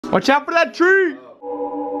Watch out for that tree!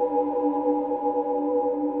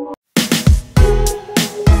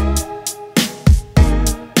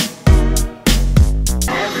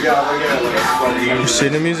 You're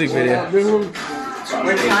shooting a music video.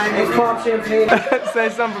 Say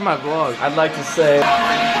something for my vlog. I'd like to say...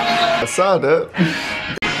 I saw that.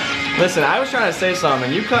 Listen, I was trying to say something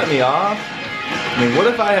and you cut me off. I mean, what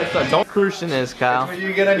if I had thought, don't crucian is, Kyle. When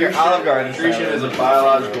you get on your Olive Garden, nutrition is a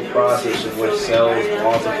biological process in which cells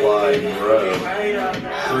multiply and grow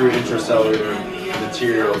through intracellular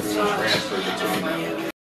material being transferred between them.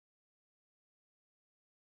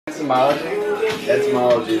 Etymology?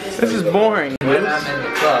 Etymology is This is boring. When I'm in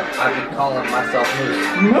the club, I've been calling myself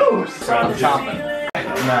Moose. I'm chopping.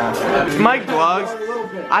 Mike vlogs.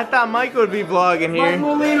 I thought Mike would be vlogging here. Mike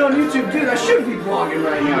Moline on YouTube, dude. I should be vlogging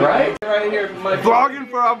right now. Right? Right here, Mike. Vlogging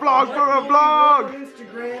for a vlog for a vlog.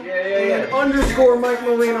 Instagram and underscore Mike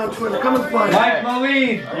Moline on Twitter. Come and find Mike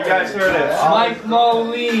Moline. You guys heard it. Mike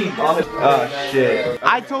Moline. Oh shit.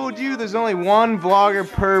 I told you there's only one vlogger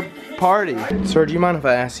per party. Sir, do you mind if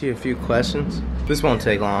I ask you a few questions? This won't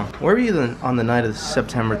take long. Where were you on the night of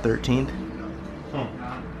September 13th?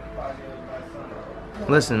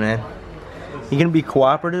 Listen, man. You gonna be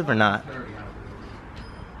cooperative or not?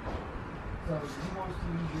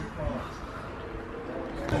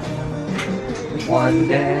 One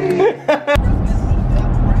day.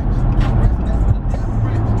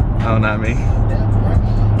 Oh, not me.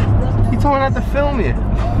 He told me not to film you.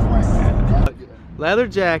 Leather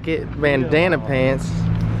jacket, bandana pants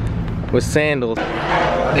with sandals.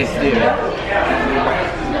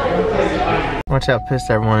 Watch how pissed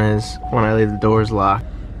everyone is when I leave the doors locked.